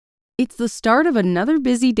It's the start of another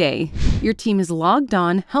busy day. Your team is logged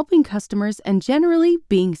on, helping customers, and generally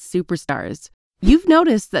being superstars. You've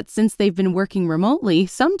noticed that since they've been working remotely,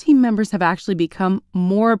 some team members have actually become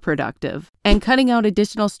more productive, and cutting out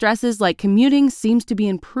additional stresses like commuting seems to be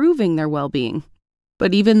improving their well-being.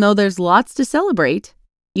 But even though there's lots to celebrate,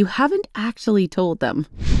 you haven't actually told them.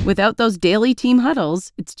 Without those daily team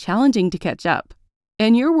huddles, it's challenging to catch up.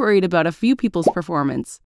 And you're worried about a few people's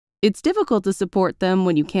performance. It's difficult to support them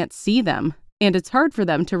when you can't see them, and it's hard for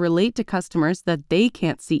them to relate to customers that they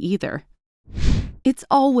can't see either. It's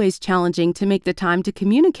always challenging to make the time to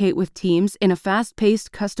communicate with teams in a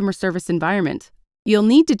fast-paced customer service environment. You'll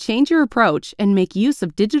need to change your approach and make use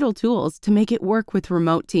of digital tools to make it work with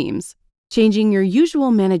remote teams. Changing your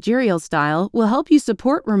usual managerial style will help you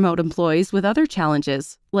support remote employees with other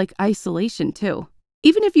challenges, like isolation too.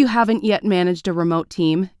 Even if you haven't yet managed a remote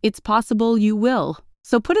team, it's possible you will.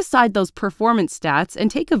 So put aside those performance stats and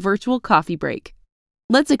take a virtual coffee break.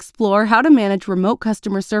 Let's explore how to manage remote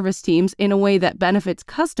customer service teams in a way that benefits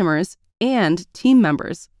customers and team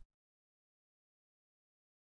members.